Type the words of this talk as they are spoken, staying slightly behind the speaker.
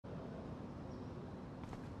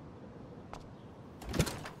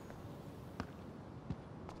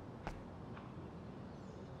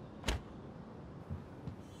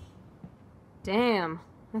Damn,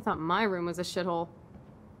 I thought my room was a shithole.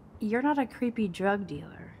 You're not a creepy drug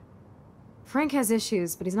dealer. Frank has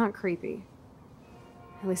issues, but he's not creepy.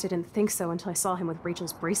 At least I didn't think so until I saw him with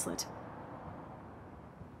Rachel's bracelet.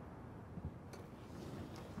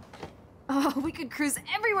 Oh, we could cruise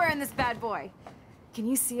everywhere in this bad boy! Can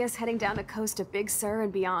you see us heading down the coast to Big Sur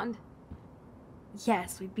and beyond?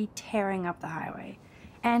 Yes, we'd be tearing up the highway.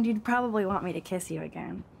 And you'd probably want me to kiss you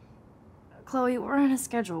again. Chloe, we're on a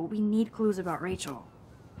schedule. We need clues about Rachel.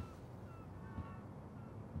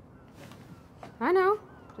 I know.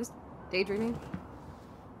 Just daydreaming.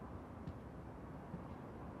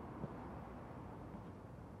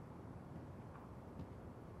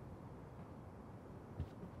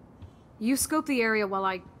 You scope the area while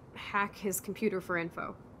I hack his computer for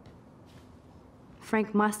info.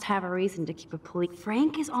 Frank must have a reason to keep a police.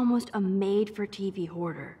 Frank is almost a made-for-TV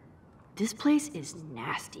hoarder. This place is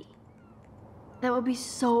nasty. That would be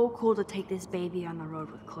so cool to take this baby on the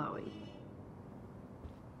road with Chloe.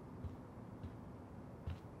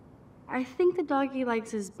 I think the doggy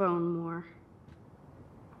likes his bone more.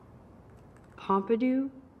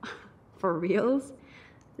 Pompidou? For reals?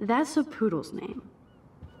 That's a poodle's name.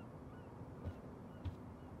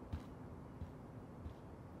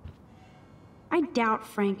 I doubt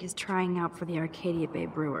Frank is trying out for the Arcadia Bay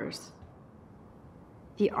Brewers.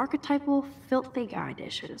 The archetypal filthy guy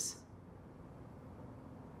dishes.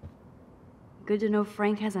 Good to know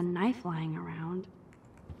Frank has a knife lying around.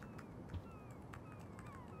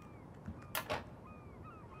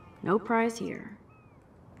 No prize here.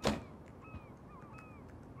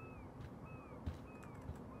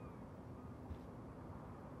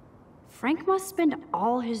 Frank must spend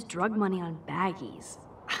all his drug money on baggies.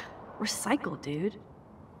 Recycle, dude.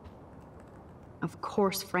 Of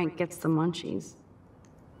course Frank gets the munchies.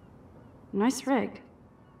 Nice rig.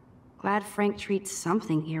 Glad Frank treats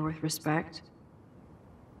something here with respect.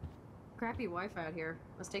 Crappy Wi-Fi out here.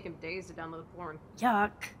 Must take him days to download porn.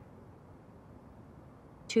 Yuck.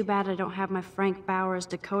 Too bad I don't have my Frank Bowers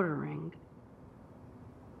decoder ring.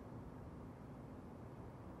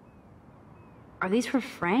 Are these for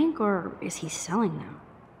Frank, or is he selling them?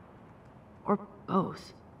 Or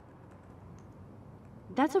both?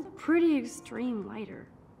 That's a pretty extreme lighter.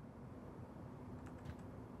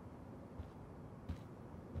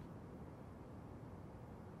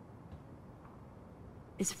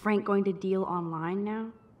 Is Frank going to deal online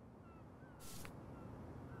now?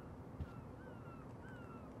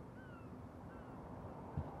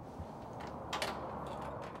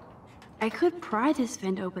 I could pry this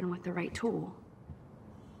vent open with the right tool.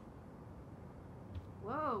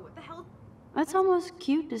 Whoa, what the hell? That's almost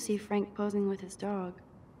cute to see Frank posing with his dog.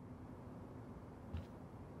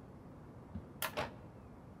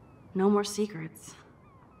 No more secrets.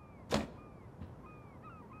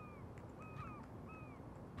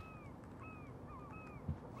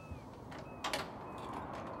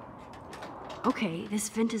 Okay, this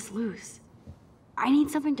vent is loose. I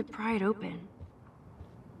need something to pry it open.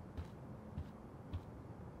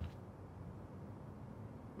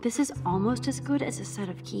 This is almost as good as a set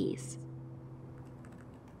of keys.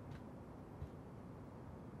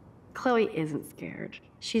 Chloe isn't scared.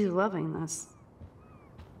 She's loving this.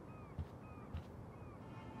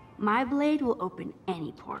 My blade will open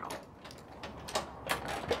any portal.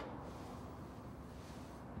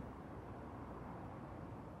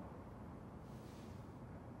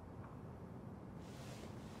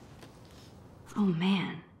 Oh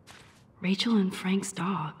man, Rachel and Frank's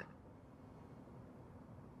dog.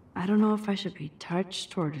 I don't know if I should be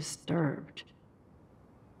touched or disturbed.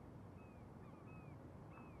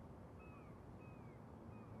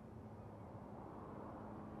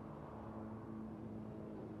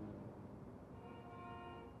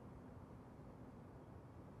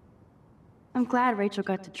 I'm glad Rachel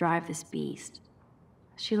got to drive this beast.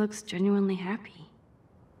 She looks genuinely happy.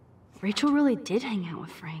 Rachel really did hang out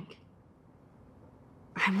with Frank.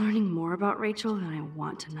 I'm learning more about Rachel than I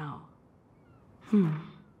want to know.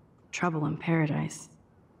 Trouble in paradise.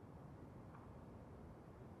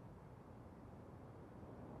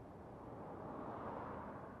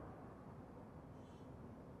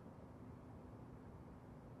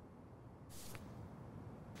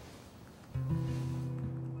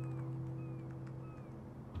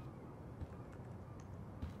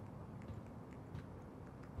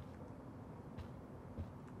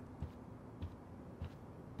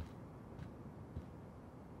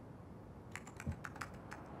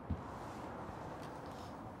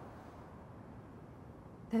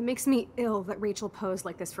 That makes me ill that Rachel posed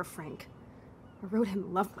like this for Frank. I wrote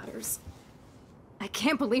him love letters. I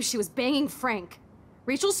can't believe she was banging Frank.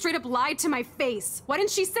 Rachel straight up lied to my face. Why didn't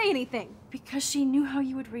she say anything? Because she knew how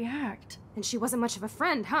you would react. And she wasn't much of a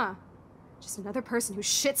friend, huh? Just another person who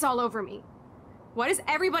shits all over me. Why does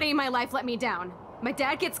everybody in my life let me down? My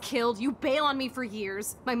dad gets killed, you bail on me for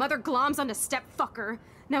years, my mother gloms onto stepfucker,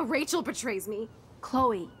 now Rachel betrays me.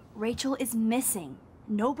 Chloe, Rachel is missing.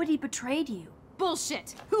 Nobody betrayed you.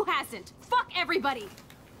 Bullshit! Who hasn't? Fuck everybody!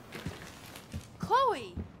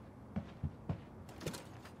 Chloe!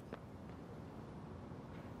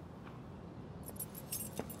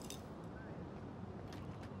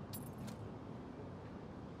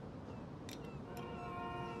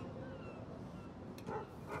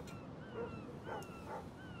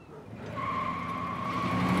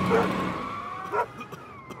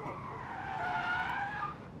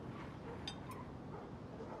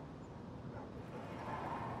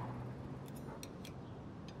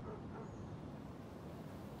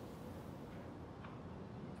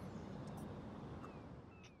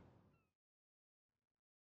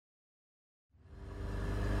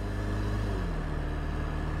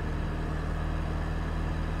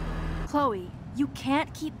 Chloe, you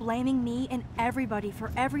can't keep blaming me and everybody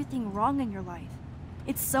for everything wrong in your life.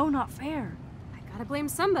 It's so not fair. I gotta blame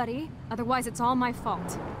somebody, otherwise it's all my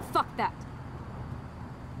fault. Fuck that.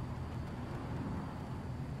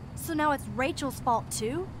 So now it's Rachel's fault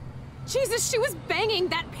too? Jesus, she was banging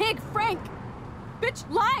that pig, Frank! Bitch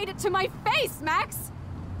lied to my face, Max!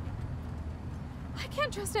 I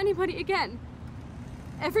can't trust anybody again.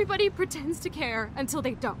 Everybody pretends to care until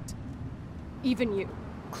they don't. Even you.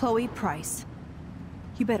 Chloe Price,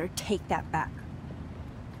 you better take that back.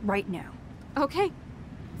 Right now. Okay,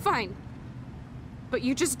 fine. But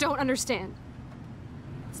you just don't understand.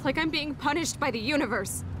 It's like I'm being punished by the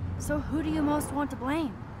universe. So who do you most want to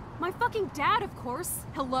blame? My fucking dad, of course.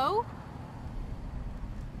 Hello?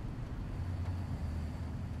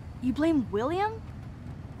 You blame William?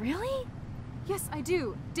 Really? Yes, I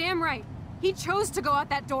do. Damn right. He chose to go out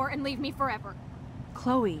that door and leave me forever.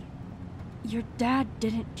 Chloe, your dad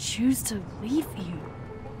didn't choose to leave you.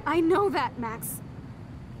 I know that, Max.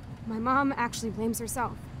 My mom actually blames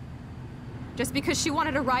herself. Just because she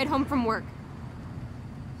wanted a ride home from work.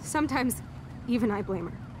 Sometimes, even I blame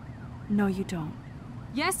her. No, you don't.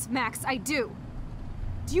 Yes, Max, I do.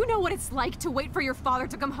 Do you know what it's like to wait for your father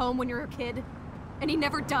to come home when you're a kid? And he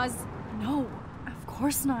never does? No, of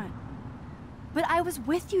course not. But I was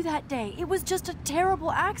with you that day. It was just a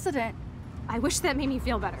terrible accident. I wish that made me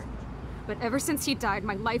feel better. But ever since he died,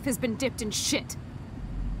 my life has been dipped in shit.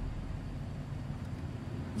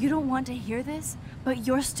 You don't want to hear this, but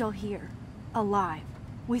you're still here. Alive.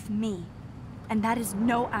 With me. And that is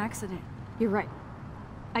no accident. You're right.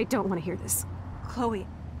 I don't want to hear this. Chloe,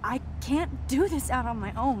 I can't do this out on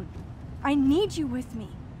my own. I need you with me.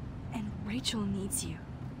 And Rachel needs you.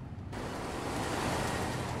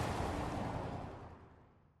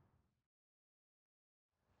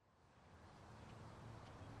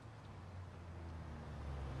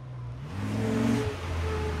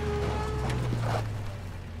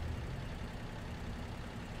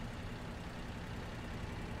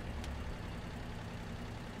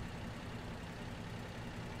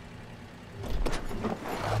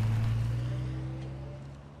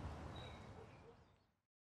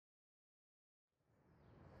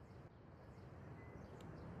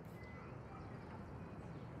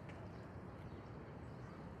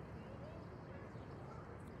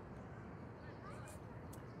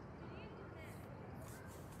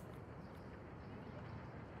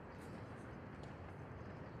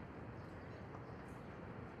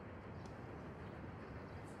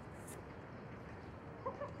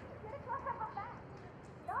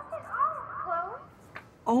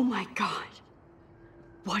 Oh my god.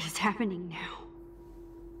 What is happening now?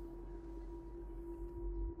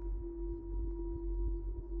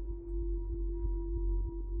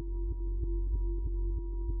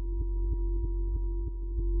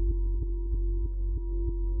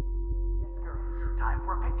 Time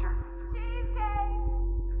for a picture. Cheesecake!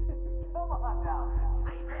 Come on now.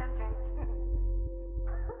 Say pancake.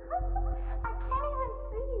 I can't even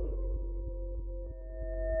see.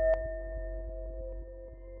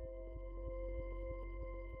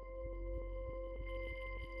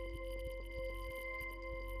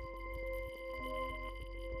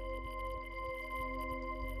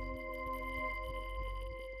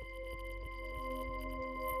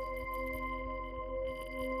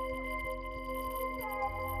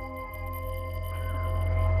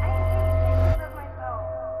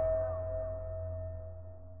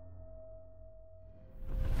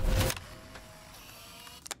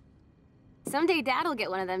 Someday Dad'll get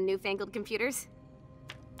one of them newfangled computers.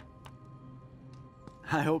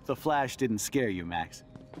 I hope the flash didn't scare you, Max.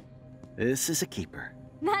 This is a keeper.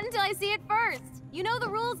 Not until I see it first. You know the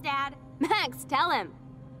rules, Dad. Max, tell him.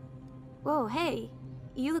 Whoa, hey.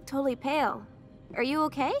 You look totally pale. Are you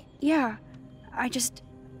okay? Yeah, I just...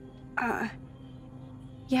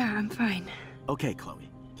 yeah, I'm fine. Okay, Chloe.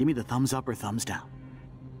 Give me the thumbs up or thumbs down.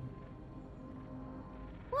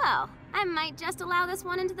 Well, I might just allow this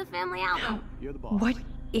one into the family album. You're the boss. What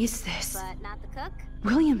is this? But not the cook.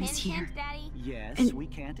 William is Hint, here. hint, Daddy. Yes, And we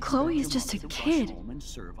can't expect Chloe is your just a mother to kid. rush home and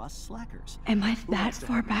serve us slackers. Am I Who that wants to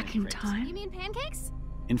far have back in crepes? You time? mean pancakes?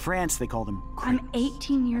 In France, they call them I'm crepes.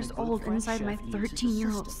 18 years A good old French inside my chef uses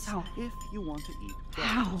 13-year-old assistance self. If you want to eat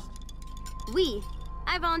How? breakfast.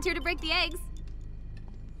 I volunteer to break the eggs.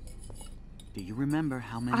 Do you remember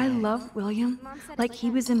how many I eggs? love William Mom said like it's he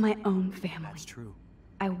like was that. in my own family. That's true.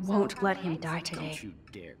 I won't let him die today. Don't you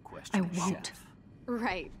dare question I a won't. chef.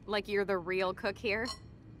 Right, like you're the real cook here.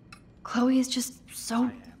 Chloe is just so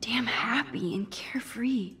damn happy and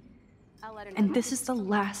carefree. I'll let her know. And this is the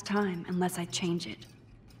last time unless I change it.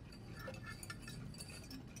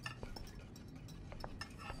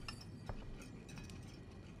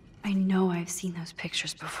 I know I've seen those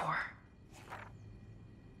pictures before.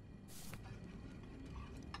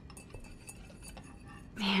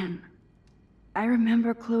 Man, I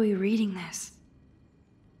remember Chloe reading this.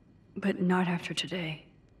 But not after today.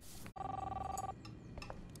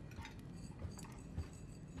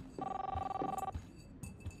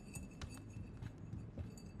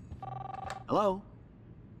 Hello?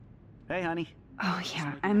 Hey, honey. Oh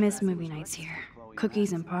yeah, I miss movie nights here. Chloe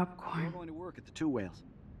Cookies Max. and We're popcorn. going to work at the Two Whales.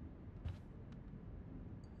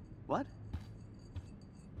 What?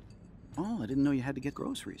 Oh, I didn't know you had to get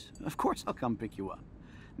groceries. Of course I'll come pick you up.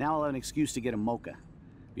 Now I'll have an excuse to get a mocha.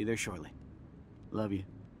 Be there shortly. Love you.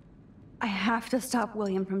 I have to stop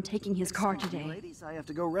William from taking his car Excuse me, today. ladies, I have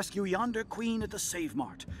to go rescue yonder queen at the Save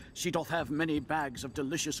Mart. She doth have many bags of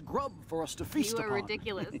delicious grub for us to feast You are upon.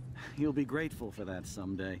 ridiculous. You'll be grateful for that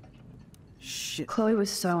someday. Shit, Chloe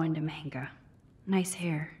was so into manga. Nice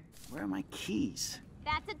hair. where are my keys?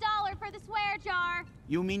 That's $1 for the swear jar.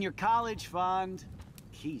 You mean your college fund?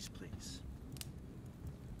 Keys, please.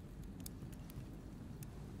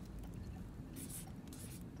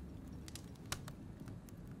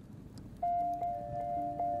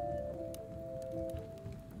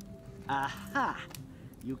 Aha!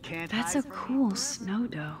 You can't That's hide a from me cool forever. snow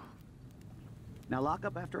dough. Now lock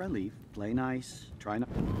up after I leave. Play nice. Try not.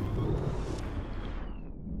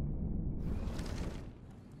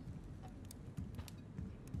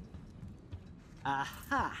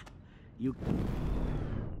 Aha! You.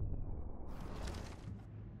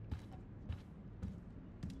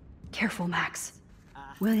 Careful, Max.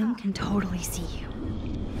 William can totally see you.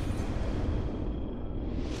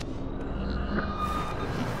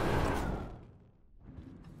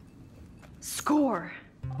 Score!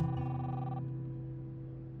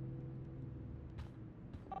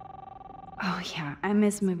 Oh yeah, I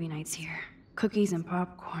miss movie nights here. Cookies and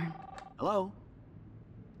popcorn. Hello?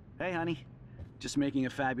 Hey, honey. Just making a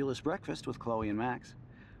fabulous breakfast with Chloe and Max.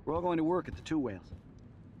 We're all going to work at the Two Whales.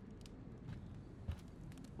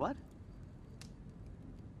 What?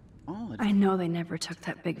 Oh, I I know they never took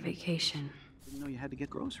that big vacation. didn't know you had to get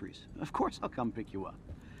groceries. Of course I'll come pick you up.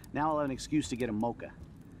 Now I'll have an excuse to get a mocha.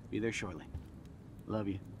 Be there shortly. Love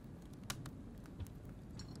you.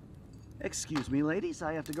 Excuse me, ladies.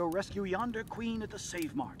 I have to go rescue yonder queen at the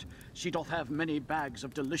Save Mart. She doth have many bags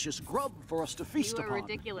of delicious grub for us to feast You are upon.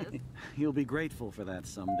 ridiculous. You'll be grateful for that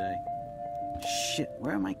someday. Shit,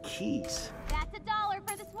 where are my keys? That's $1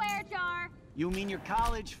 for the swear jar. You mean your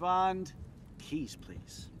college fund? Keys,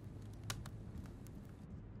 please.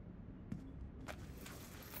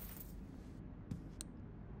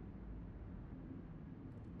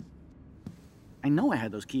 I know I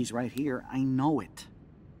had those keys right here. I know it.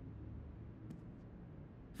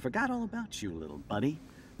 Forgot all about you, little buddy.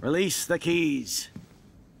 Release the keys.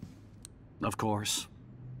 Of course.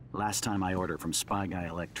 Last time I ordered from Spy Guy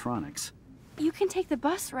Electronics. You can take the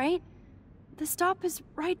bus, right? The stop is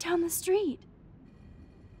right down the street.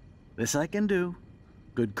 This I can do.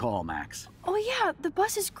 Good call, Max. Oh yeah, the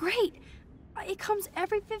bus is great. It comes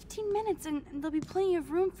every 15 minutes and there'll be plenty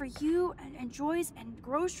of room for you and Joyce and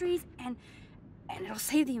groceries and it'll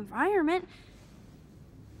save the environment.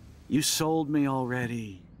 You sold me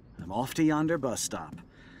already. I'm off to yonder bus stop.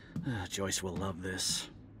 Joyce will love this.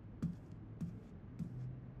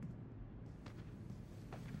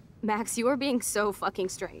 Max, you are being so fucking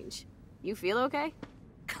strange. You feel okay?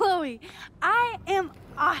 Chloe, I am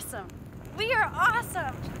awesome. We are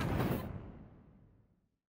awesome.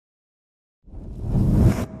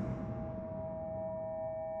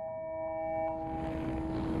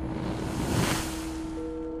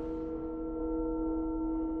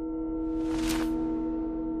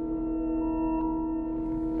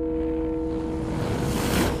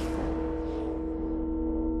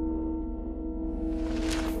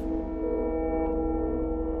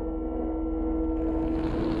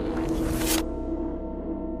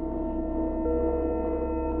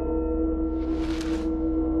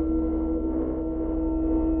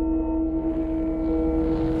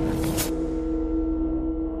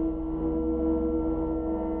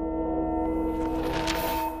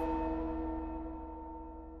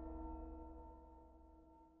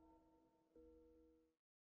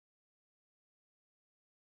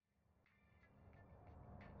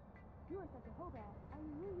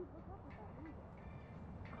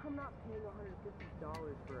 I'm not paying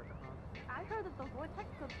 $150 for a concert. I heard that the Vortex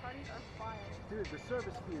Club parties are wild. Dude, the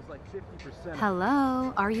service fee is like 50%.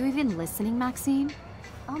 Hello? Are you even listening, Maxine?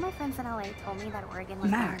 All my friends in LA told me that Oregon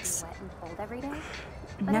was Max. going to be wet and cold every day.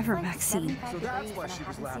 But Never it's like Maxine. 75 So that's degrees why and she I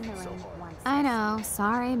was haven't seen laughing the so rain hard. once. I know.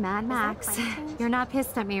 Sorry, Mad Max. climate change? You're not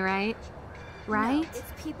pissed at me, right? Right? No,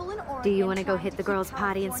 it's people in Oregon. Do you want to go trying hit the keep girls'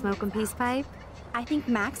 potty and smoke a Californians peace out. pipe? I think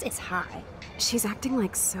Max is high. She's acting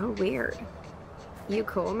like so weird. You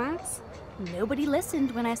cool, Max? Nobody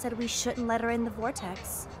listened when I said we shouldn't let her in the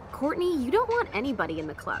Vortex. Courtney, you don't want anybody in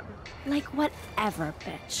the club. Like, whatever,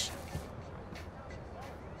 bitch.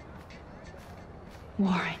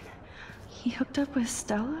 Warren, he hooked up with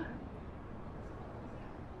Stella?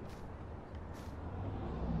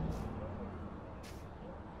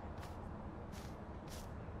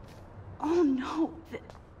 Oh no,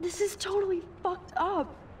 this is totally fucked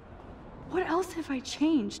up. What else have I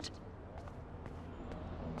changed?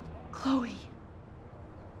 Chloe.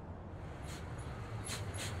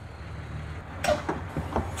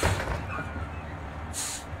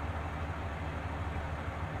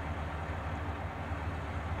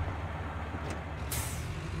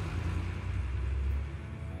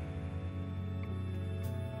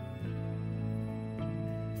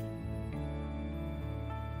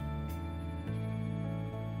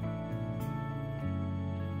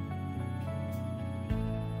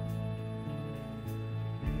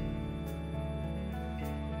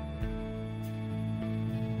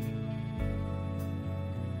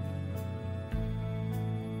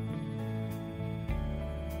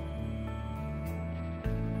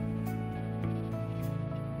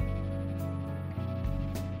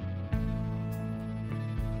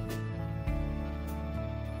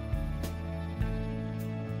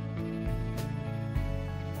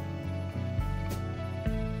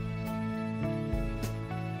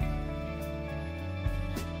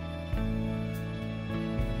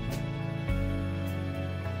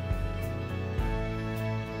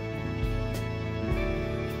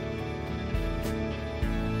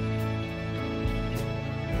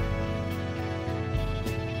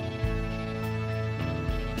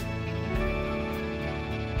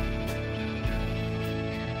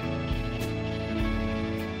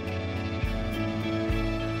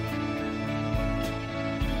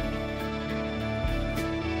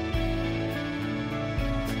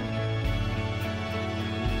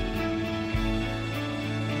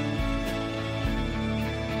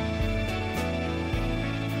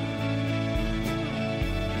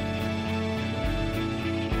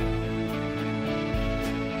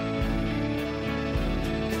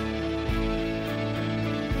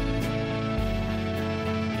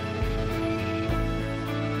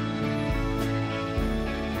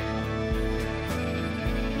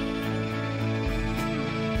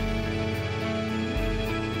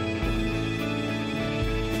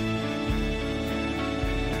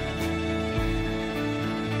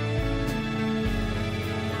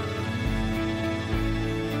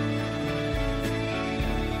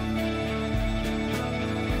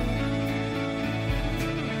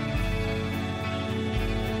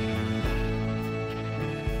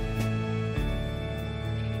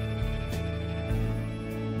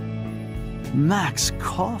 Max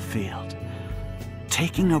Caulfield.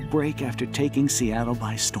 Taking a break after taking Seattle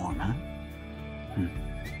by storm, huh?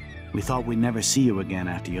 We thought we'd never see you again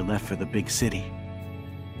after you left for the big city.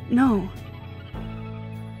 No.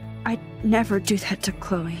 I'd never do that to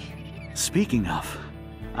Chloe. Speaking of,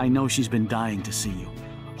 I know she's been dying to see you.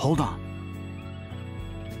 Hold on.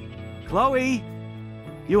 Chloe!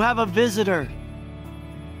 You have a visitor!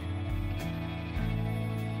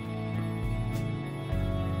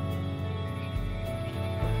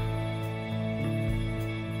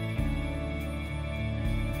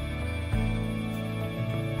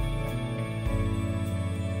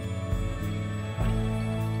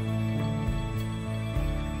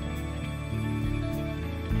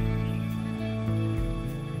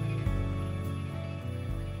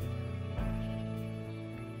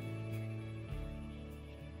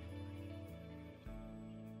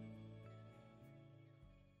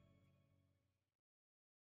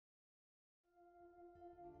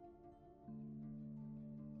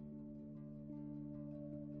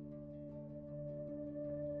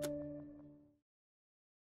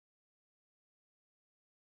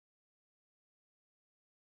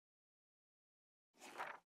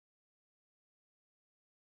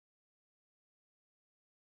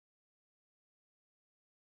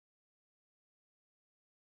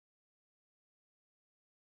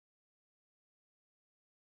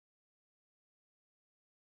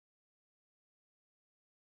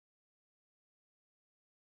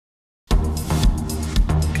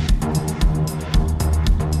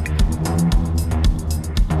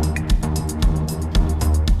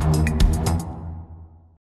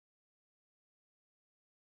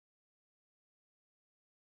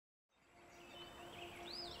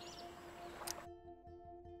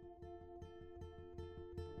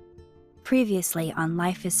 Previously on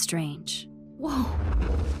Life is Strange. Whoa.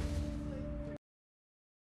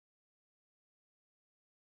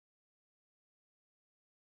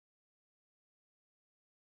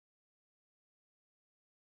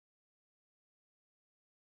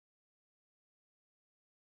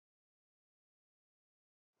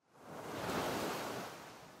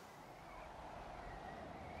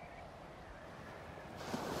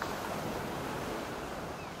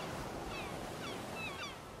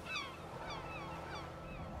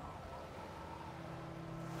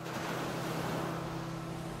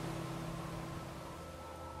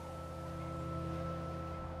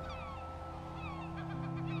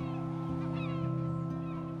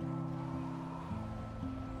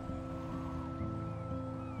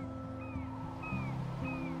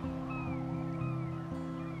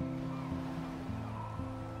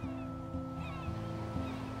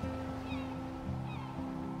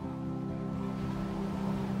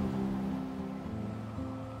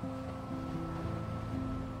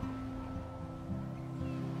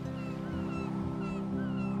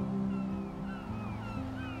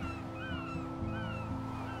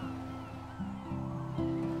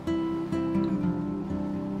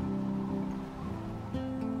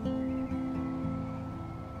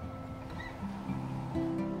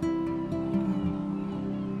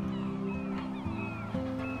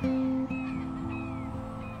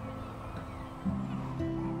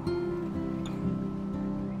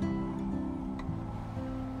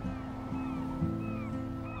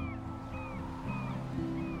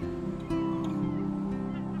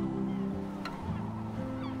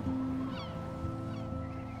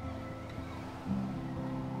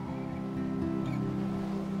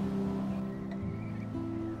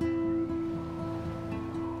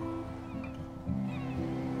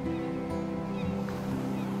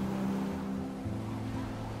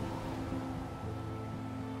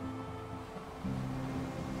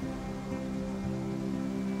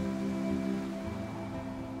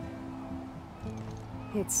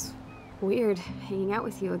 It's weird hanging out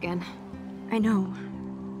with you again. I know.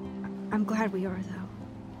 I'm glad we are,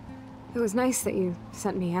 though. It was nice that you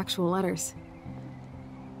sent me actual letters.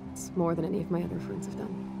 It's more than any of my other friends have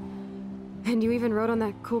done. And you even wrote on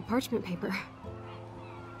that cool parchment paper.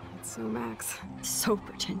 It's so Max. So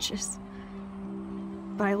pretentious.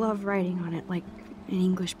 But I love writing on it like an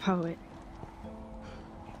English poet.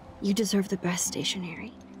 You deserve the best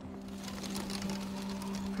stationery.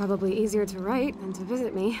 Probably easier to write than to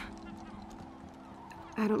visit me.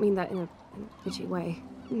 I don't mean that in a bitchy way.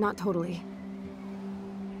 Not totally.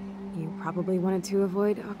 You probably wanted to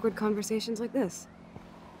avoid awkward conversations like this.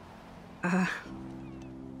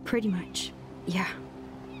 Pretty much, yeah.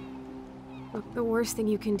 Look, the worst thing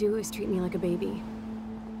you can do is treat me like a baby.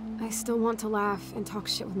 I still want to laugh and talk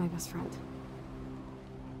shit with my best friend.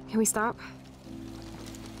 Can we stop?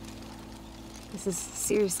 This is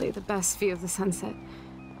seriously the best view of the sunset.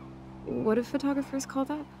 What do photographers call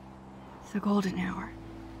that? The golden hour.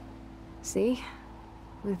 See?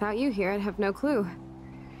 Without you here, I'd have no clue.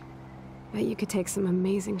 Bet you could take some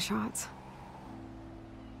amazing shots.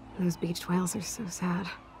 Those beached whales are so sad.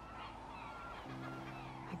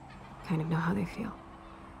 I kind of know how they feel.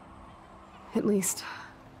 At least,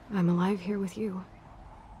 I'm alive here with you.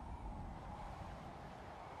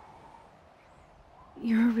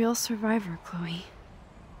 You're a real survivor, Chloe.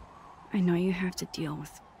 I know you have to deal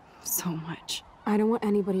with so much. I don't want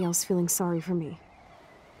anybody else feeling sorry for me.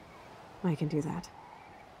 I can do that.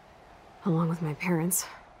 Along with my parents.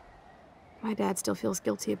 My dad still feels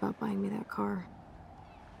guilty about buying me that car.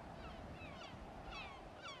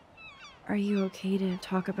 Are you okay to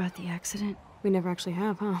talk about the accident? We never actually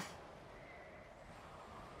have, huh?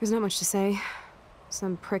 There's not much to say.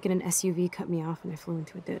 Some prick in an SUV cut me off and I flew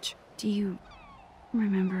into a ditch. Do you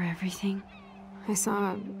remember everything? I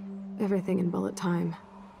saw everything in bullet time.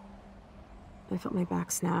 I felt my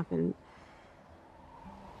back snap and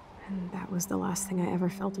that was the last thing I ever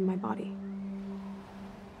felt in my body.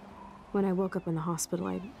 When I woke up in the hospital,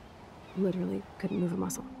 I literally couldn't move a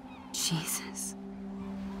muscle. Jesus.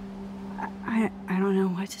 I don't know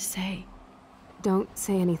what to say. Don't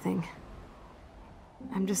say anything.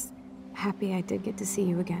 I'm just happy I did get to see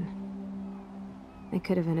you again. I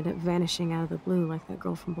could have ended up vanishing out of the blue like that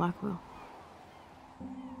girl from Blackwell.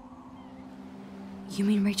 You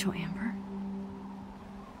mean Rachel Amber?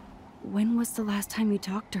 When was the last time you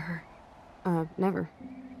talked to her? Never.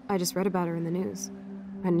 I just read about her in the news.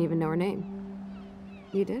 I didn't even know her name.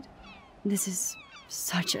 You did? This is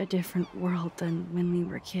such a different world than when we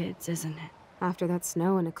were kids, isn't it? After that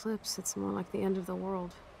snow and eclipse, it's more like the end of the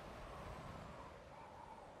world.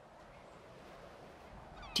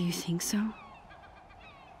 Do you think so?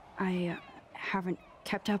 I haven't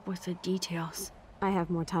kept up with the details. I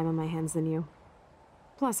have more time on my hands than you.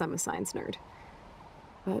 Plus, I'm a science nerd.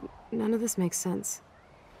 But none of this makes sense.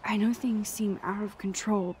 I know things seem out of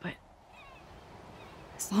control, but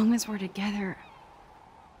as long as we're together,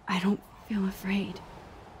 I don't feel afraid.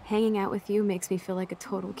 Hanging out with you makes me feel like a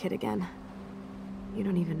total kid again. You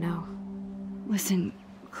don't even know. Listen,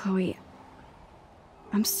 Chloe,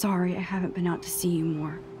 I'm sorry I haven't been out to see you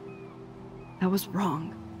more. That was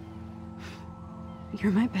wrong.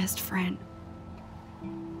 You're my best friend.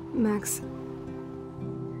 Max,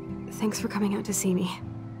 thanks for coming out to see me.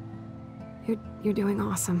 You're doing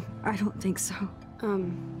awesome. I don't think so.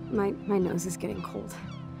 My nose is getting cold.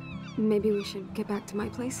 Maybe we should get back to my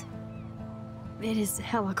place? It is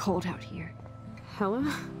hella cold out here. Hella?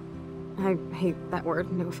 I hate that word,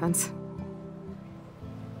 no offense.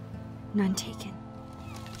 None taken.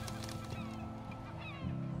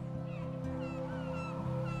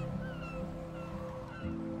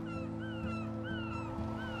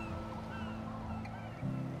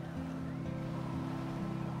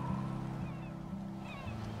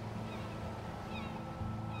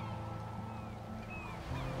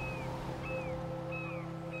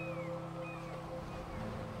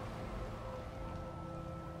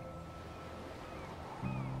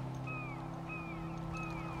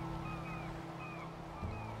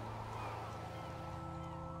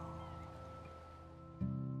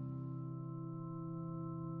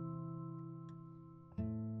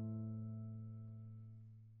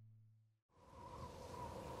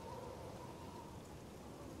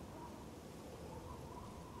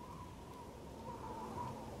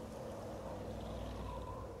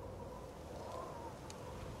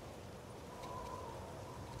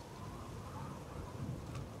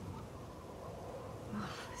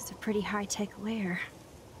 It's a pretty high-tech lair.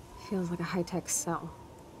 Feels like a high-tech cell.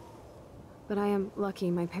 But I am lucky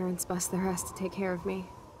my parents bust their ass to take care of me.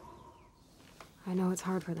 I know it's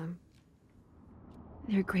hard for them.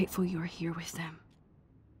 They're grateful you're here with them.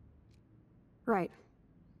 Right.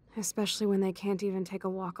 Especially when they can't even take a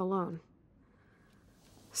walk alone.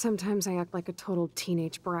 Sometimes I act like a total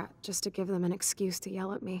teenage brat just to give them an excuse to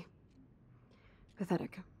yell at me.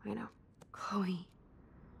 Pathetic, I know. Chloe,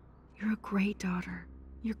 you're a great daughter.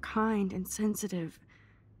 You're kind and sensitive,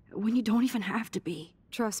 when you don't even have to be.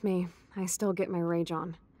 Trust me, I still get my rage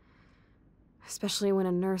on. Especially when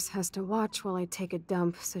a nurse has to watch while I take a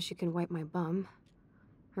dump so she can wipe my bum.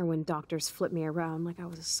 Or when doctors flip me around like I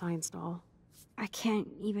was a science doll. I can't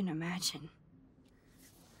even imagine.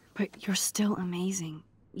 But you're still amazing.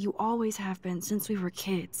 You always have been since we were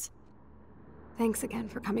kids. Thanks again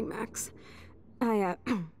for coming, Max. I,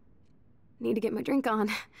 need to get my drink on.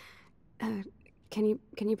 Can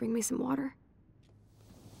you bring me some water?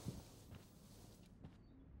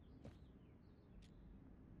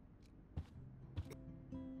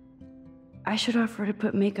 I should offer to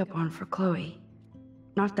put makeup on for Chloe.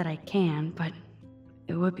 Not that I can, but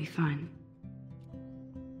it would be fun.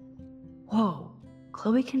 Whoa,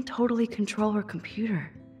 Chloe can totally control her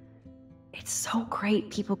computer. It's so great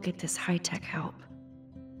people get this high-tech help.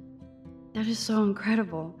 That is so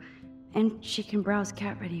incredible. And she can browse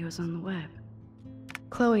cat videos on the web.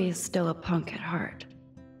 Chloe is still a punk at heart.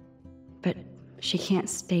 But she can't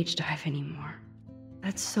stage dive anymore.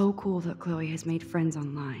 That's so cool that Chloe has made friends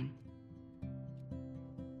online.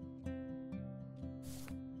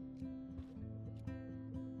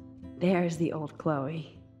 There's the old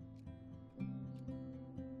Chloe.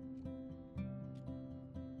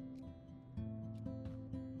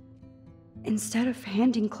 Instead of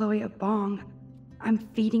handing Chloe a bong, I'm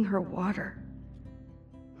feeding her water.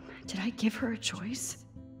 Did I give her a choice?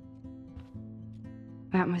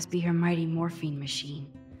 That must be her mighty morphine machine.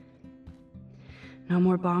 No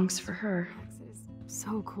more bongs for her. Max, it is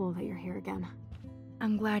so cool that you're here again.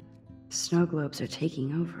 I'm glad snow globes are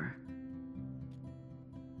taking over.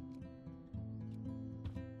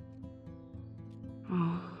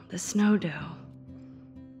 Oh, the snow dough.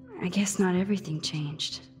 I guess not everything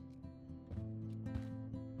changed.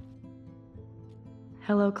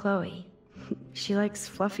 Hello, Chloe. She likes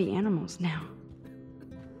fluffy animals now.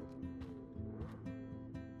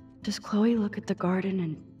 Does Chloe look at the garden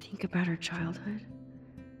and think about her childhood?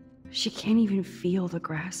 She can't even feel the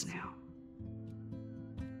grass now.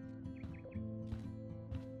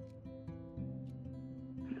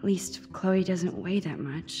 At least Chloe doesn't weigh that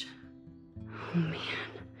much. Oh man.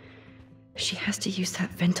 She has to use that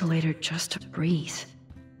ventilator just to breathe.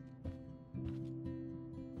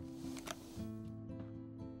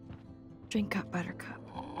 Drink up, Buttercup.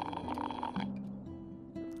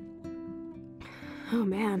 Oh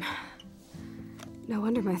man. No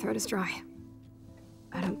wonder my throat is dry.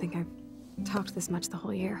 I don't think think I've talked this much the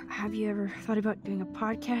whole year. Have you ever thought about doing a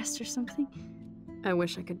podcast or something? I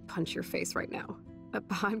wish I could punch your face right now. A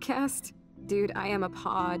podcast? Dude, I am a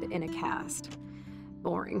pod in a cast.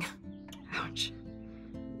 Boring. Ouch.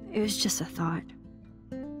 It was just a thought.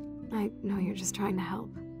 I know you're just trying to help.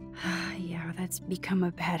 Yeah, that's become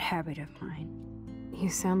a bad habit of mine. You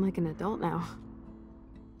sound like an adult now.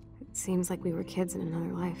 It seems like we were kids in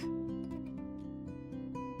another life.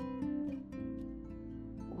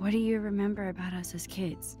 What do you remember about us as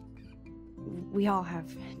kids? We all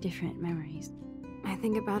have different memories. I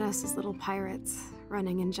think about us as little pirates,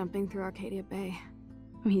 running and jumping through Arcadia Bay.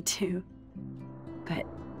 Me too. But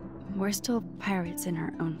we're still pirates in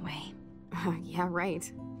our own way. Yeah,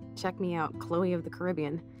 right. Check me out, Chloe of the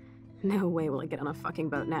Caribbean. No way will I get on a fucking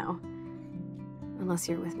boat now. Unless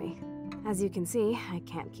you're with me. As you can see, I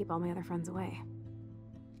can't keep all my other friends away.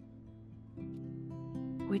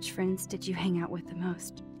 Which friends did you hang out with the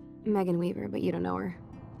most? Megan Weaver, but you don't know her.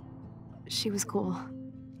 She was cool.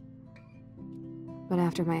 But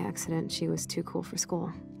after my accident, she was too cool for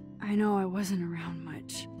school. I know I wasn't around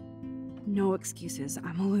much. No excuses,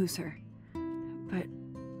 I'm a loser. But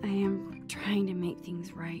I am trying to make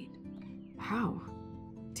things right. How?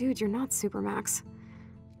 Dude, you're not Supermax.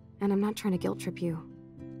 And I'm not trying to guilt trip you.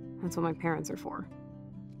 That's what my parents are for.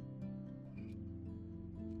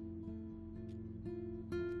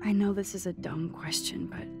 I know this is a dumb question,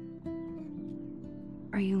 but...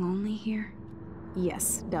 are you lonely here?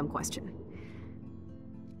 Yes, dumb question.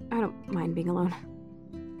 I don't mind being alone.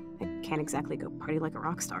 I can't exactly go party like a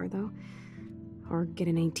rock star, though. Or get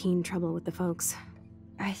in any teen trouble with the folks.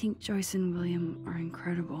 I think Joyce and William are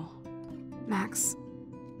incredible. Max,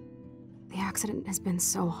 the accident has been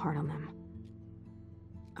so hard on them.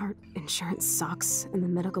 Our insurance sucks, and the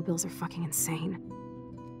medical bills are fucking insane.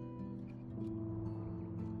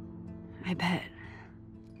 I bet.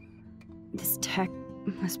 This tech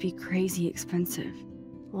must be crazy expensive.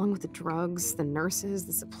 Along with the drugs, the nurses,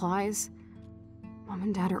 the supplies. Mom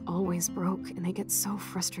and Dad are always broke, and they get so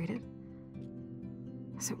frustrated.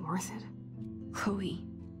 Is it worth it? Chloe,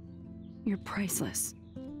 you're priceless.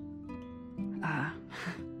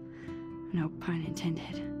 No pun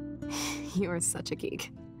intended. You are such a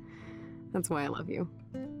geek. That's why I love you.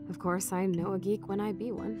 Of course, I know a geek when I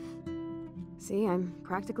be one. See, I'm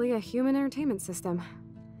practically a human entertainment system.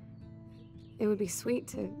 It would be sweet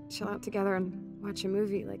to chill out together and watch a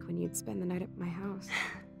movie like when you'd spend the night at my house.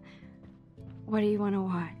 What do you want to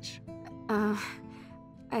watch?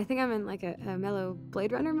 I think I'm in like a mellow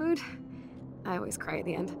Blade Runner mood. I always cry at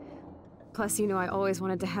the end. Plus, you know I always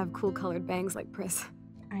wanted to have cool colored bangs like Pris.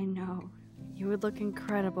 I know. You would look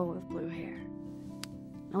incredible with blue hair.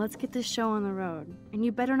 Now let's get this show on the road. And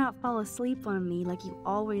you better not fall asleep on me like you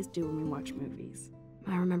always do when we watch movies.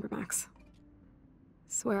 I remember, Max.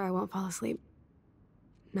 Swear I won't fall asleep.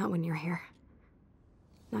 Not when you're here.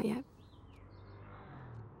 Not yet.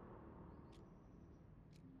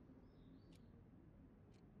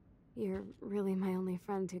 You're really my only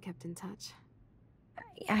friend who kept in touch.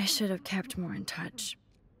 I should have kept more in touch.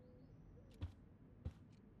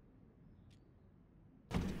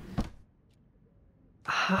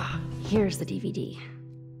 Ah, here's the DVD.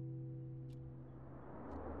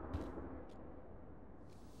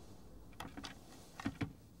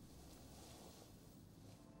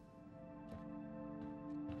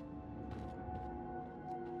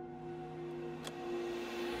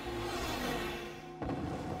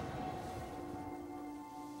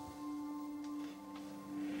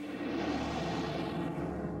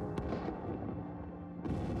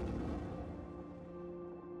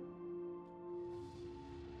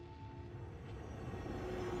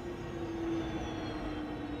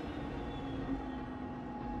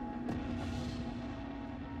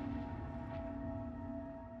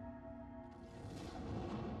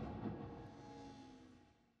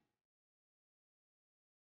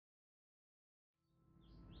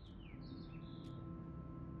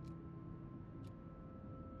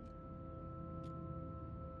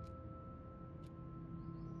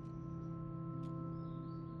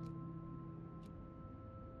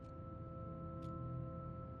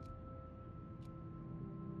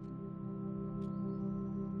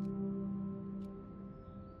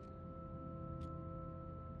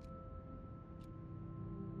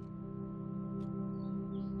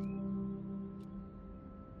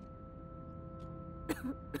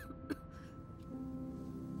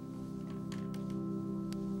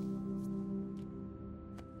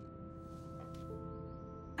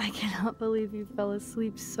 I cannot believe you fell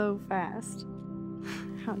asleep so fast.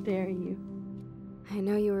 How dare you? I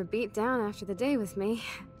know you were beat down after the day with me,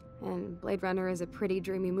 and Blade Runner is a pretty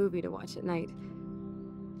dreamy movie to watch at night.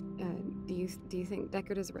 Do you think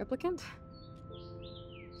Deckard is a replicant?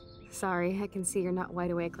 Sorry, I can see you're not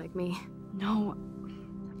wide awake like me. No,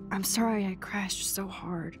 I'm sorry I crashed so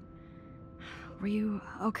hard. Were you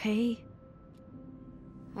okay?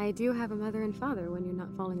 I do have a mother and father when you're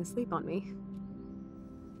not falling asleep on me.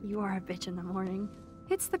 You are a bitch in the morning.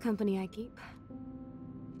 It's the company I keep.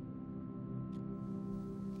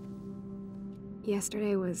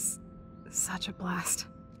 Yesterday was such a blast.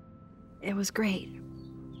 It was great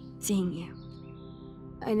seeing you.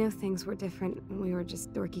 I know things were different when we were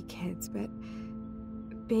just dorky kids, but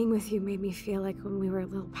being with you made me feel like when we were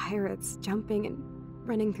little pirates, jumping and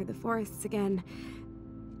running through the forests again.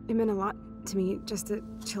 It meant a lot to me just to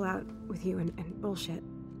chill out with you and bullshit.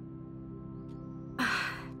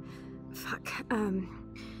 Fuck.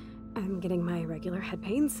 I'm getting my regular head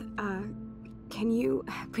pains. Can you,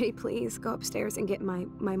 pretty please, go upstairs and get my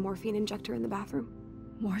morphine injector in the bathroom?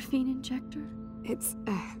 Morphine injector?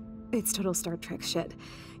 It's total Star Trek shit.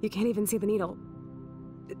 You can't even see the needle.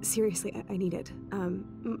 Seriously, I need it.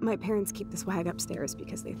 My parents keep the swag upstairs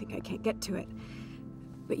because they think I can't get to it.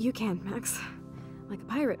 But you can, Max. Like a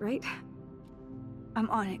pirate, right? I'm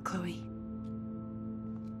on it, Chloe.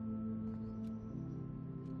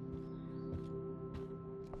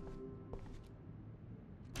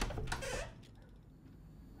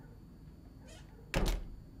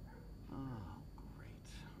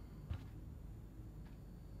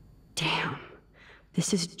 Damn.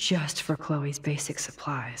 This is just for Chloe's basic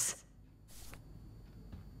supplies.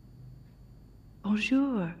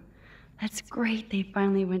 Bonjour. That's great they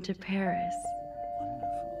finally went to Paris.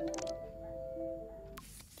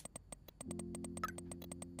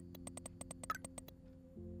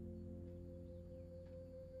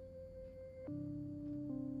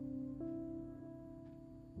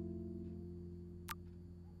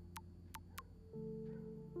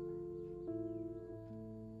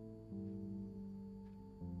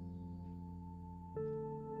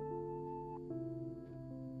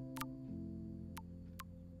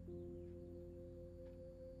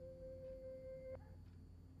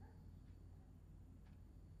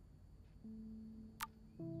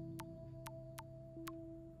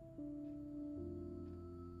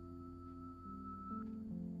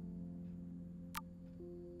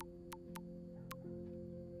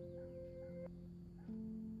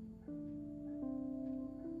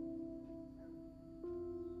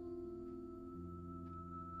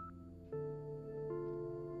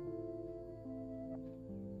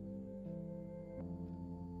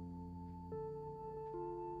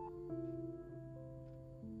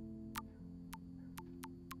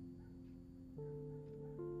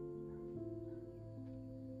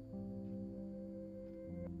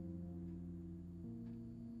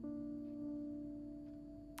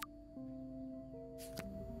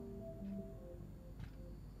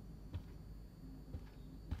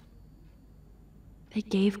 They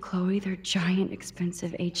gave Chloe their giant,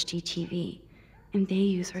 expensive HD TV, and they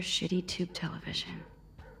use her shitty tube television.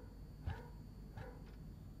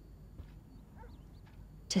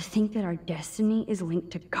 To think that our destiny is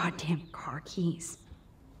linked to goddamn car keys.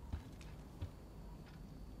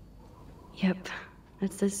 Yep,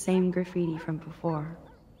 that's the same graffiti from before.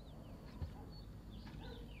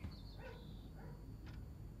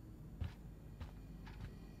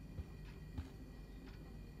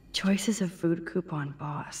 Choices of food coupon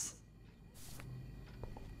boss.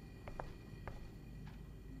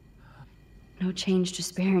 No change to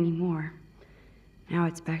spare anymore. Now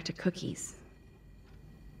it's back to cookies.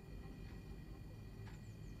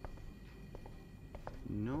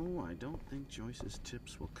 No, I don't think Joyce's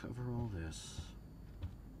tips will cover all this.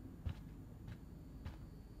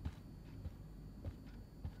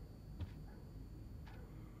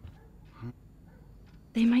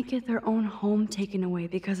 They might get their own home taken away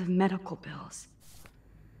because of medical bills.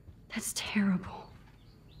 That's terrible.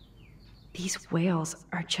 These whales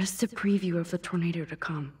are just a preview of the tornado to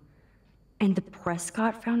come. And the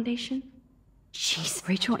Prescott Foundation? Jeez,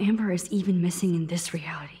 Rachel Amber is even missing in this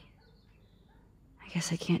reality. I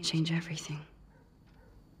guess I can't change everything.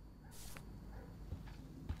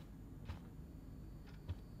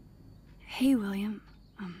 Hey, William.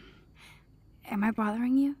 Am I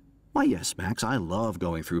bothering you? Why, yes, Max, I love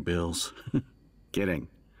going through bills. Kidding.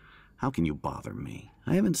 How can you bother me?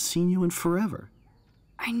 I haven't seen you in forever.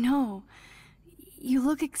 I know. You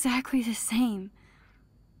look exactly the same.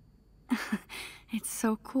 It's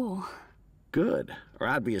so cool. Good. Or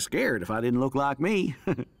I'd be scared if I didn't look like me.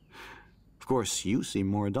 Of course, you seem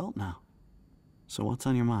more adult now. So what's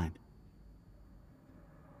on your mind?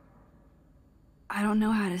 I don't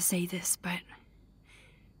know how to say this, but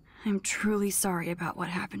I'm truly sorry about what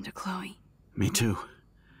happened to Chloe. Me too.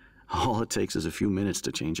 All it takes is a few minutes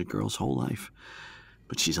to change a girl's whole life.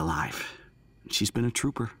 But she's alive. She's been a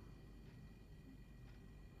trooper.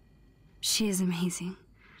 She is amazing.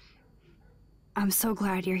 I'm so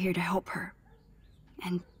glad you're here to help her.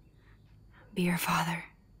 And be her father.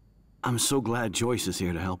 I'm so glad Joyce is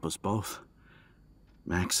here to help us both.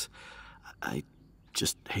 Max, I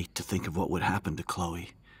just hate to think of what would happen to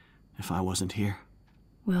Chloe if I wasn't here.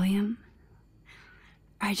 William,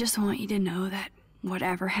 I just want you to know that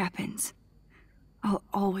whatever happens, I'll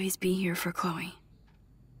always be here for Chloe.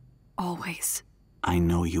 Always. I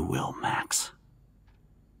know you will, Max.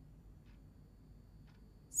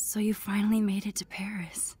 So you finally made it to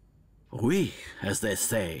Paris. Oui, as they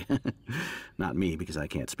say. Not me, because I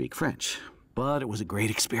can't speak French. But it was a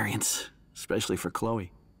great experience, especially for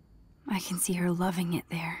Chloe. I can see her loving it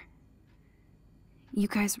there. You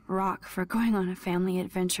guys rock for going on a family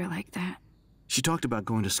adventure like that. She talked about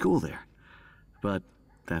going to school there, but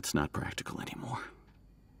that's not practical anymore.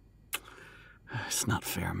 It's not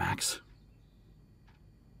fair, Max.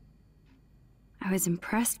 I was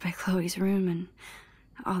impressed by Chloe's room and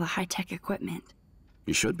all the high-tech equipment.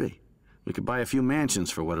 You should be. We could buy a few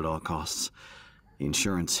mansions for what it all costs. The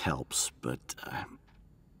insurance helps, but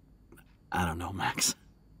I don't know, Max.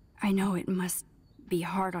 I know it must be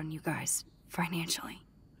hard on you guys, financially.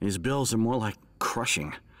 These bills are more like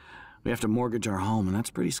crushing. We have to mortgage our home, and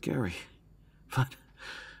that's pretty scary.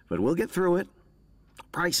 But we'll get through it.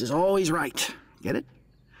 Price is always right. Get it?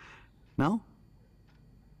 No?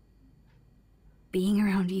 Being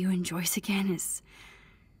around you and Joyce again is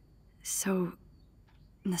so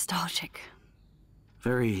nostalgic.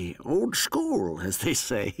 Very old school, as they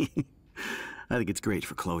say. I think it's great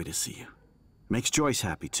for Chloe to see you. Makes Joyce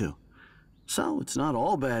happy, too. So, it's not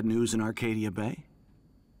all bad news in Arcadia Bay.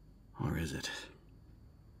 Or is it?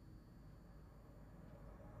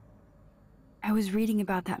 I was reading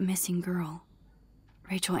about that missing girl,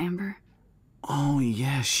 Rachel Amber. Oh,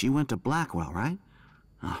 yes, she went to Blackwell, right?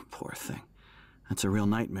 Oh, poor thing. That's a real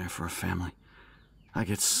nightmare for a family. I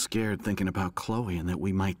get scared thinking about Chloe and that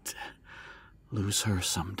we might lose her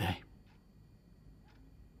someday.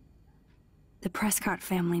 The Prescott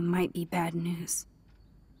family might be bad news.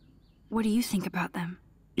 What do you think about them?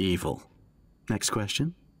 Evil. Next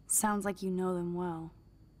question? Sounds like you know them well.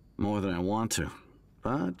 More than I want to.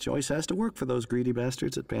 But Joyce has to work for those greedy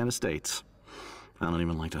bastards at Pan Estates. I don't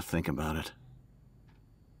even like to think about it.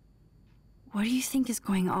 What do you think is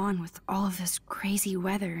going on with all of this crazy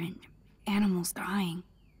weather and animals dying?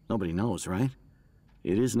 Nobody knows, right?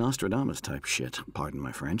 It is Nostradamus-type shit, pardon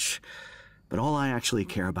my French. But all I actually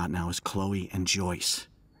care about now is Chloe and Joyce.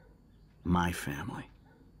 My family.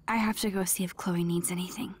 I have to go see if Chloe needs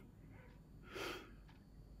anything.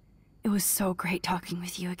 It was so great talking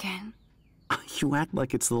with you again. You act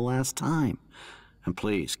like it's the last time. And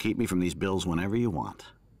please, keep me from these bills whenever you want.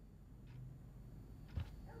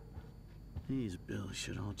 These bills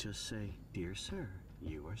should all just say, "Dear sir,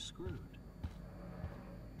 you are screwed."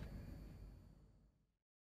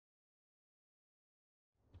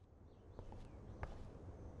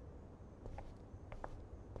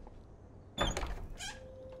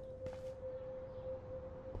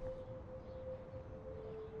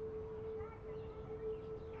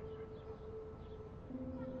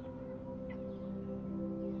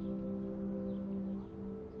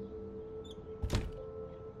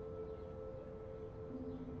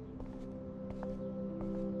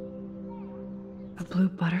 A blue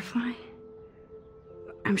butterfly?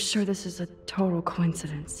 I'm sure this is a total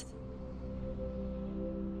coincidence.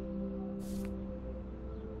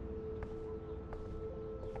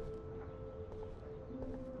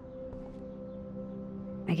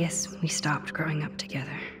 I guess we stopped growing up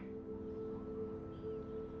together.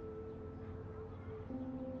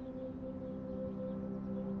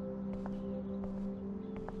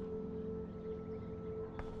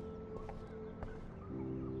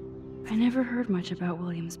 I never heard much about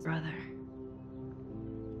William's brother.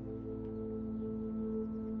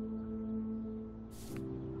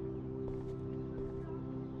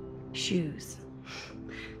 Shoes.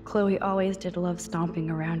 Chloe always did love stomping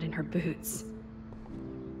around in her boots.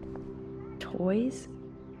 Toys?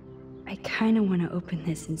 I kinda wanna open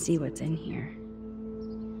this and see what's in here.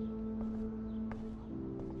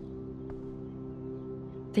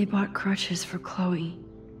 They bought crutches for Chloe,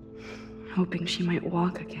 hoping she might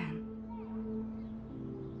walk again.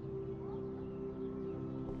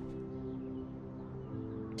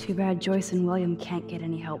 Too bad Joyce and William can't get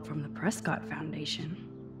any help from the Prescott Foundation.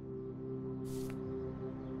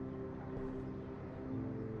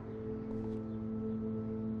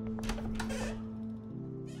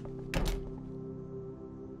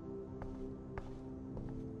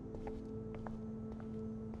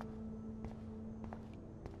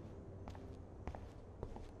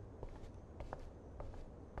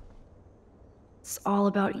 It's all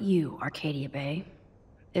about you, Arcadia Bay,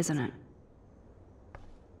 isn't it?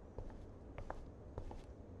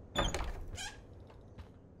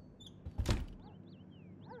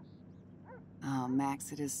 Oh,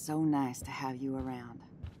 Max, it is so nice to have you around.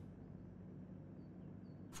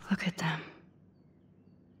 Look at them.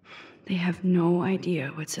 They have no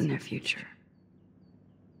idea what's in their future.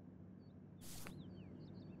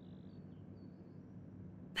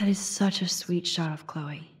 That is such a sweet shot of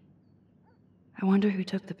Chloe. I wonder who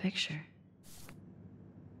took the picture.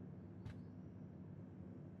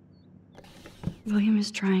 William is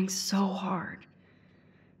trying so hard.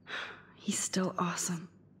 He's still awesome.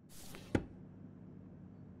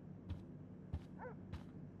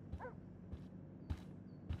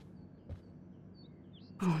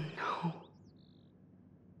 Oh no.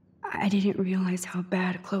 I didn't realize how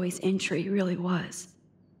bad Chloe's injury really was.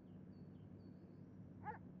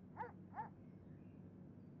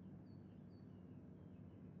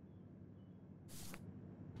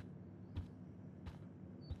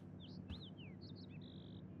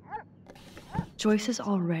 Joyce is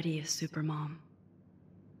already a supermom.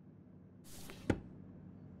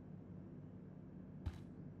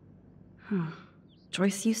 Huh.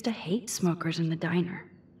 Joyce used to hate smokers in the diner.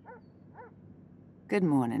 Good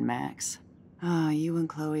morning, Max. Ah, you and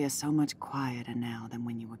Chloe are so much quieter now than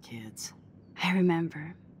when you were kids. I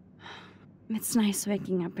remember. It's nice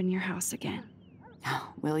waking up in your house again.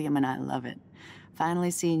 Oh, William and I love it. Finally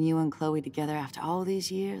seeing you and Chloe together after all these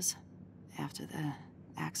years. After the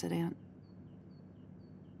accident.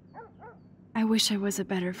 I wish I was a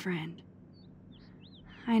better friend.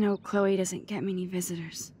 I know Chloe doesn't get many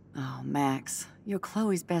visitors. Oh, Max, you're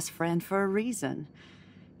Chloe's best friend for a reason.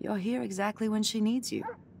 You're here exactly when she needs you.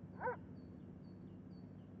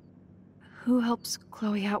 Who helps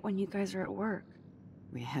Chloe out when you guys are at work?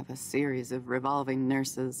 We have a series of revolving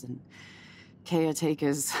nurses and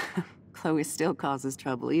caretakers. Chloe still causes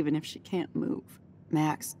trouble, even if she can't move.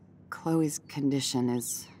 Max, Chloe's condition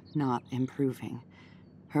is not improving.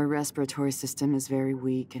 Her respiratory system is very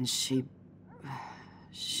weak, and she...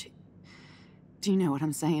 Do you know what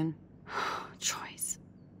I'm saying? Joyce.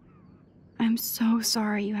 I'm so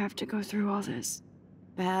sorry you have to go through all this.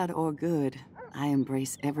 Bad or good, I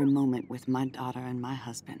embrace every moment with my daughter and my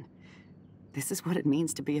husband. This is what it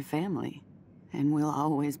means to be a family, and we'll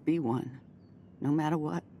always be one, no matter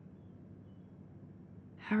what.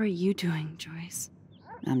 How are you doing, Joyce?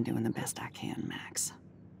 I'm doing the best I can, Max.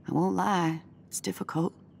 I won't lie, it's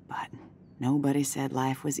difficult, but nobody said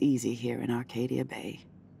life was easy here in Arcadia Bay.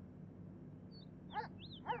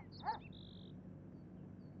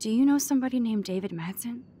 Do you know somebody named David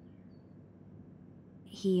Madsen?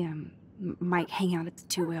 He, might hang out at the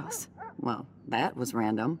Two Whales. Well, that was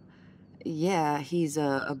random. Yeah, he's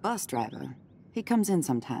a bus driver. He comes in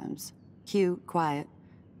sometimes. Cute, quiet.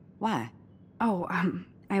 Why? Oh,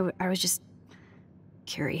 I was just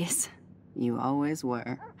curious. You always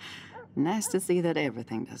were. Nice to see that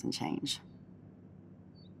everything doesn't change.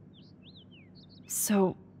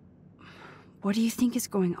 So, what do you think is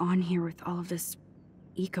going on here with all of this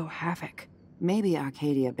eco-havoc? Maybe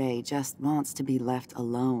Arcadia Bay just wants to be left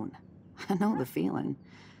alone. I know the feeling.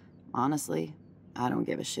 Honestly, I don't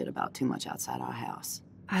give a shit about too much outside our house.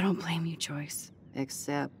 I don't blame you, Joyce.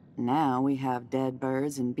 Except now we have dead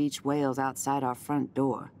birds and beach whales outside our front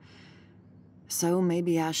door. So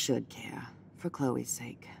maybe I should care, for Chloe's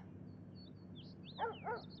sake.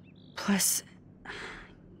 Plus,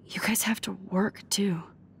 you guys have to work, too.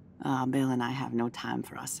 Bill and I have no time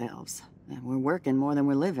for ourselves. We're working more than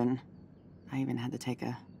we're living. I even had to take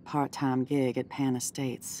a part-time gig at Pan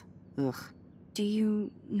Estates. Ugh. Do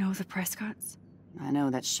you know the Prescotts? I know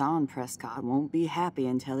that Sean Prescott won't be happy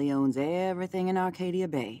until he owns everything in Arcadia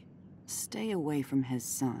Bay. Stay away from his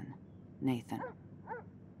son, Nathan.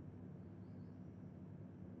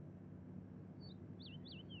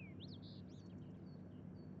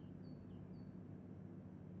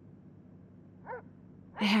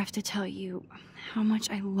 I have to tell you how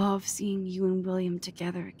much I love seeing you and William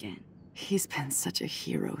together again. He's been such a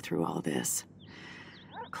hero through all this.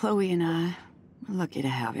 Chloe and I are lucky to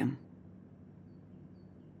have him.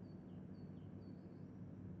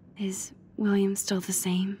 Is William still the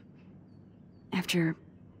same? After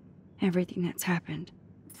everything that's happened?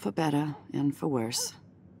 For better and for worse.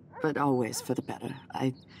 But always for the better.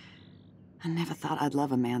 I never thought I'd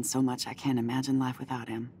love a man so much I can't imagine life without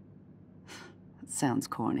him. It sounds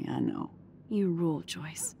corny, I know. You rule,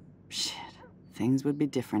 Joyce. Shit. Things would be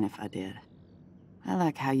different if I did. I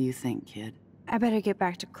like how you think, kid. I better get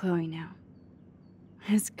back to Chloe now.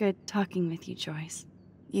 It's good talking with you, Joyce.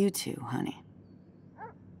 You too, honey.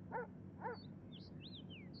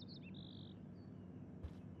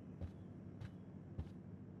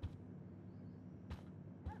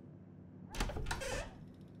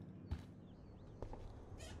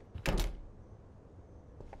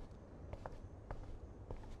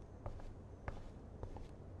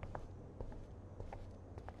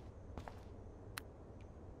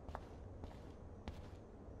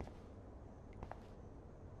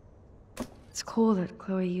 It's cool that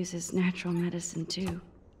Chloe uses natural medicine too.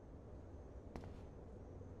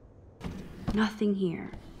 Nothing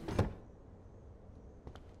here.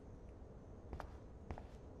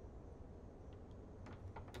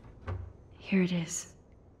 Here it is.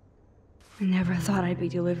 I never thought I'd be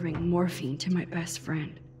delivering morphine to my best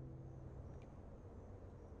friend.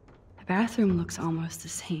 The bathroom looks almost the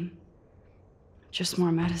same. Just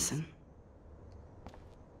more medicine.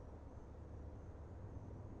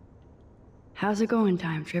 How's it going,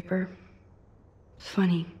 Time Tripper? It's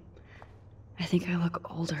funny. I think I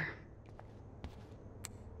look older.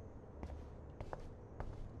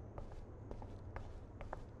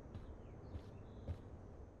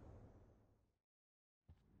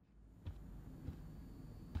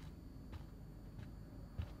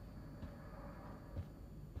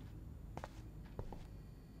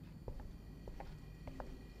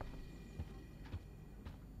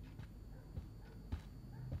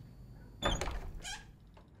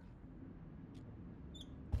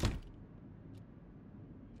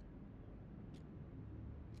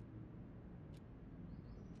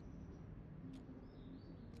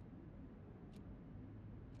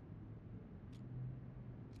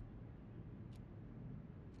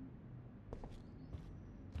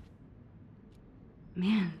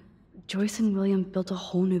 Man, Joyce and William built a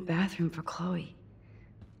whole new bathroom for Chloe.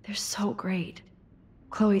 They're so great.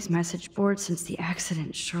 Chloe's message board since the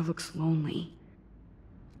accident sure looks lonely.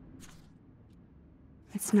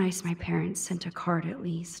 It's nice my parents sent a card at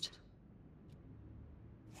least.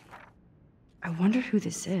 I wonder who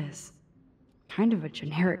this is. Kind of a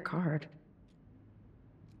generic card.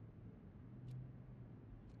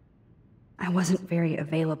 I wasn't very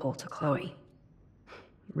available to Chloe.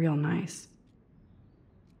 Real nice.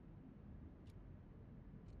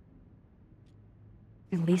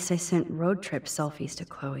 At least I sent road trip selfies to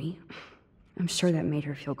Chloe. I'm sure that made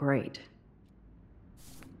her feel great.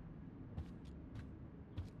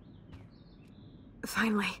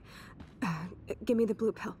 Finally. Give me the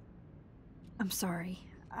blue pill. I'm sorry.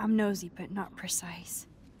 I'm nosy, but not precise.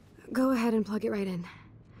 Go ahead and plug it right in.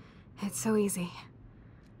 It's so easy.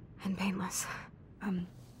 And painless.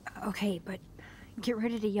 Okay, but get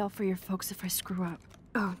ready to yell for your folks if I screw up.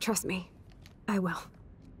 Oh, trust me. I will.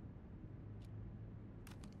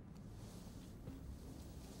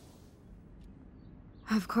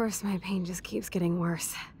 Of course, my pain just keeps getting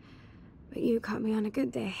worse. But you caught me on a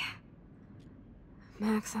good day.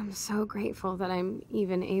 Max, I'm so grateful that I'm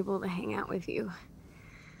even able to hang out with you.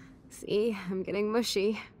 See, I'm getting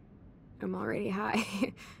mushy. I'm already high.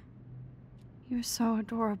 You're so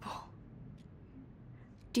adorable.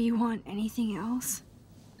 Do you want anything else?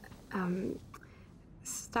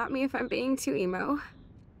 Stop me if I'm being too emo,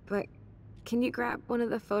 but can you grab one of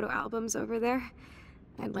the photo albums over there?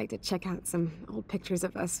 I'd like to check out some old pictures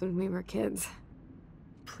of us when we were kids.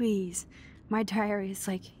 Please. My diary is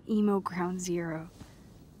like emo ground zero.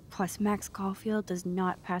 Plus, Max Caulfield does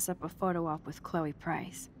not pass up a photo op with Chloe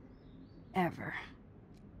Price. Ever.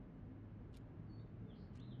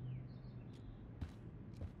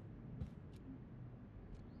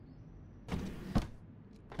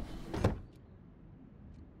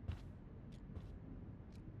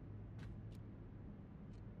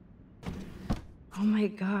 Oh my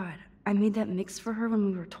god, I made that mix for her when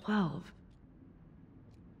we were 12.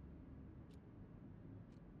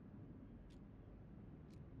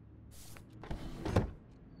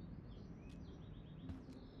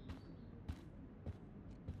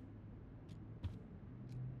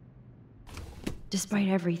 Despite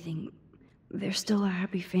everything, they're still a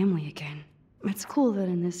happy family again. It's cool that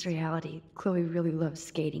in this reality, Chloe really loves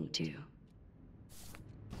skating too.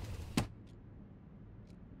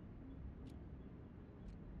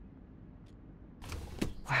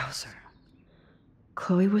 Wowzer.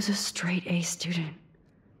 Chloe was a straight A student.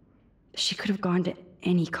 She could have gone to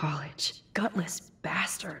any college. Gutless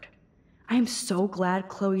bastard. I am so glad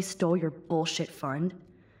Chloe stole your bullshit fund.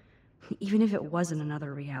 Even if it wasn't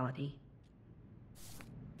another reality.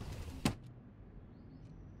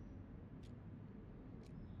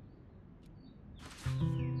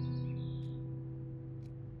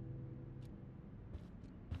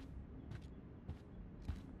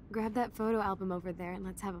 Grab that photo album over there and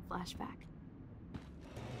let's have a flashback.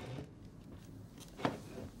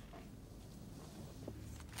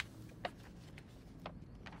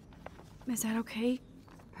 Is that okay?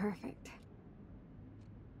 Perfect.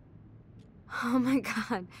 Oh my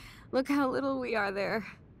god, look how little we are there.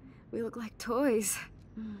 We look like toys.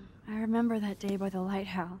 I remember that day by the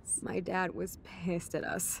lighthouse. My dad was pissed at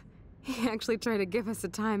us. He actually tried to give us a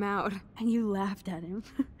timeout. And you laughed at him.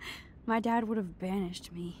 My dad would have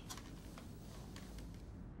banished me.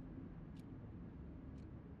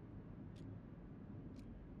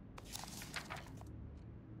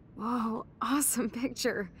 Whoa, awesome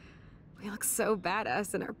picture. We look so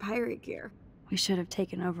badass in our pirate gear. We should have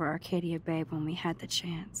taken over Arcadia Bay when we had the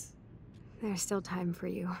chance. There's still time for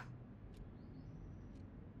you.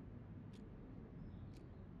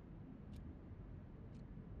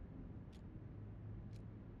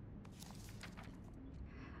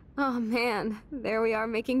 Oh man, there we are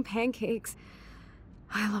making pancakes.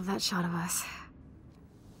 I love that shot of us.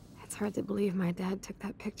 It's hard to believe my dad took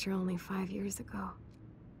that picture only 5 years ago.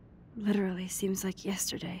 Literally seems like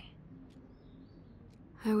yesterday.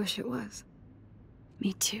 I wish it was.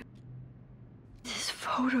 Me too. This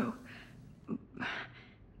photo...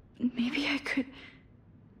 Maybe I could...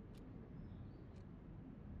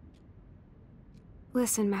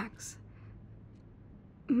 Listen, Max.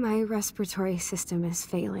 My respiratory system is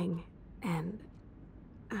failing, and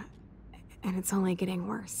it's only getting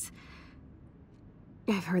worse.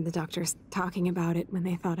 I've heard the doctors talking about it when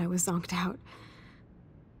they thought I was zonked out.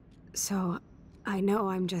 So, I know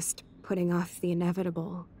I'm just putting off the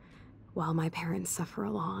inevitable while my parents suffer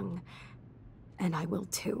along, and I will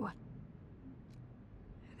too.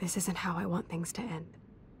 This isn't how I want things to end.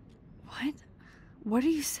 What? What are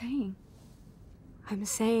you saying? I'm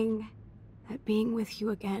saying that being with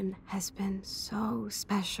you again has been so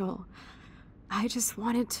special. I just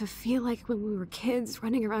wanted to feel like when we were kids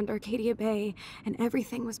running around Arcadia Bay and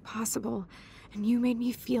everything was possible, and you made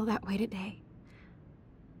me feel that way today.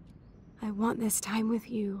 I want this time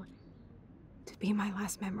with you to be my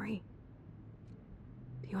last memory.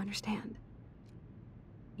 Do you understand?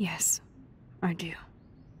 Yes, I do.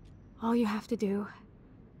 All you have to do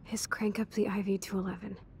is crank up the IV to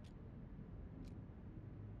 11.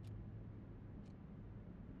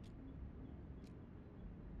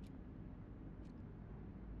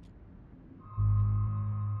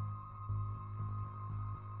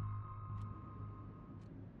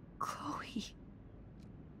 Chloe.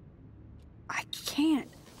 I can't.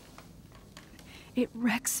 It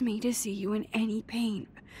wrecks me to see you in any pain,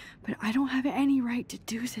 but I don't have any right to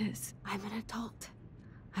do this. I'm an adult.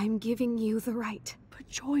 I'm giving you the right. But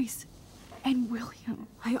Joyce and William...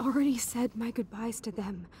 I already said my goodbyes to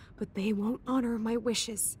them, but they won't honor my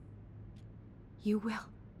wishes. You will,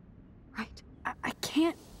 right? I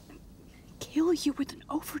can't kill you with an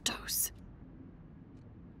overdose.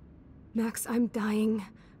 Max, I'm dying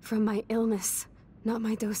from my illness, not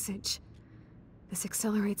my dosage. This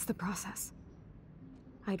accelerates the process.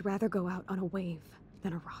 I'd rather go out on a wave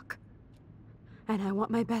than a rock. And I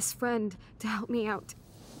want my best friend to help me out.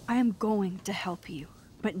 I am going to help you,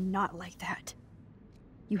 but not like that.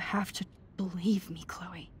 You have to believe me,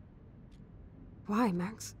 Chloe. Why,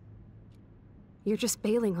 Max? You're just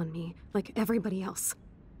bailing on me like everybody else.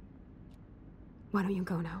 Why don't you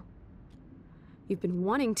go now? You've been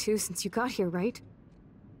wanting to since you got here, right?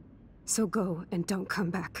 So go and don't come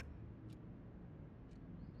back.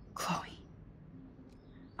 Chloe,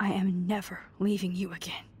 I am never leaving you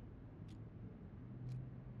again.